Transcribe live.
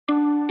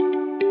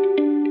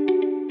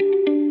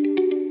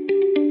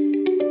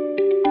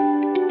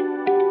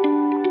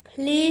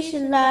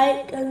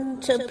like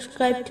and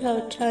subscribe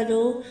to our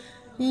channel.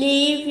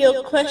 Leave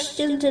your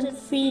questions and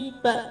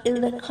feedback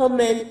in the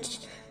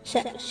comments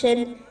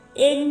section.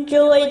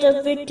 Enjoy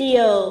the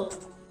video.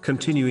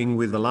 Continuing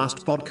with the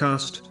last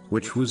podcast,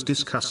 which was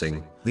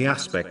discussing the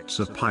aspects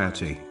of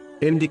piety,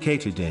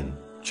 indicated in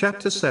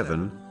chapter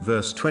 7,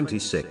 verse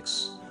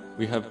 26.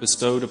 We have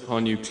bestowed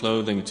upon you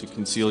clothing to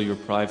conceal your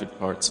private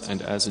parts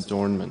and as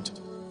adornment.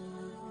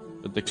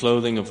 But the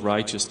clothing of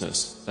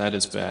righteousness, that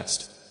is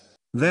best.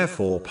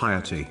 Therefore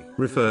piety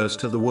refers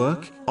to the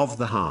work of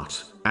the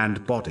heart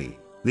and body.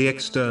 The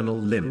external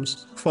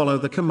limbs follow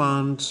the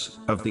commands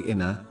of the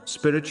inner,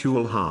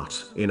 spiritual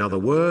heart. In other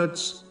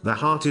words, the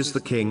heart is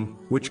the king,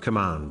 which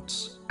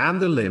commands, and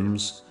the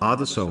limbs are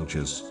the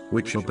soldiers,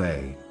 which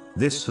obey.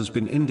 This has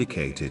been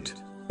indicated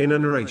in a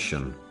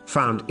narration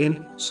found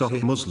in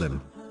Sahih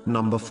Muslim,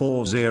 number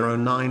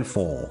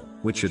 4094,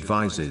 which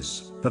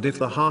advises that if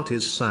the heart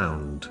is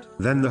sound,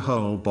 then the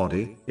whole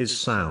body is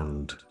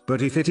sound,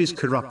 but if it is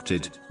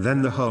corrupted,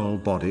 then the whole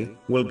body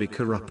will be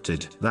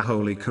corrupted. The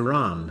Holy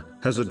Quran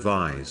has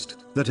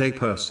advised that a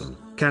person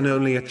can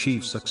only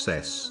achieve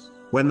success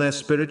when their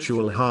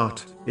spiritual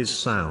heart is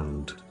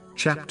sound.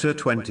 Chapter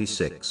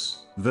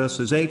 26,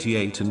 verses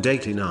 88 and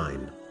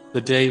 89. The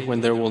day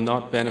when there will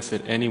not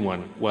benefit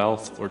anyone,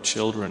 wealth or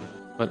children,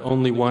 but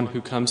only one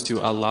who comes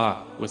to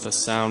Allah with a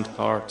sound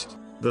heart.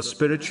 The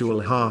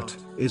spiritual heart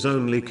is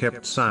only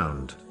kept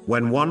sound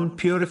when one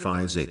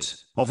purifies it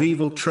of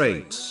evil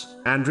traits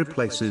and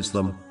replaces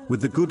them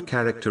with the good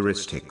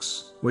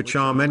characteristics which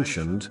are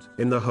mentioned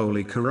in the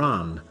Holy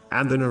Quran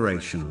and the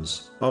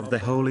narrations of the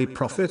Holy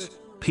Prophet,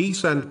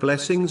 peace and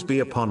blessings be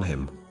upon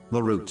him.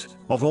 The root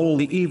of all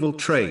the evil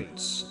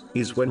traits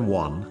is when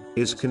one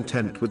is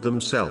content with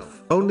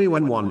themselves. Only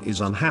when one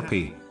is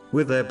unhappy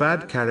with their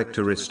bad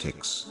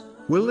characteristics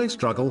will they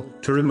struggle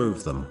to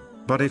remove them.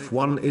 But if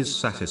one is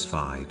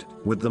satisfied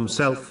with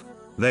themselves,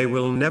 they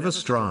will never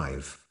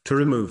strive to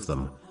remove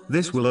them.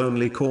 This will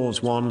only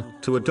cause one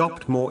to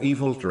adopt more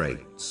evil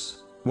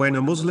traits. When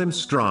a Muslim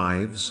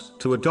strives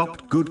to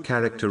adopt good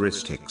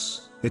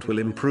characteristics, it will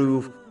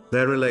improve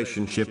their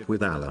relationship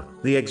with Allah,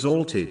 the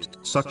Exalted,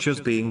 such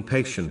as being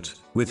patient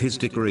with His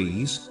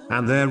decrees,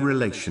 and their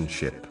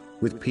relationship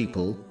with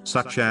people,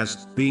 such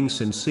as being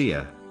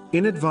sincere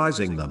in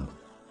advising them.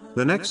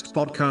 The next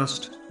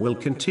podcast will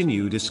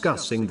continue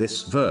discussing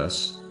this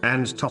verse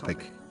and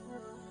topic.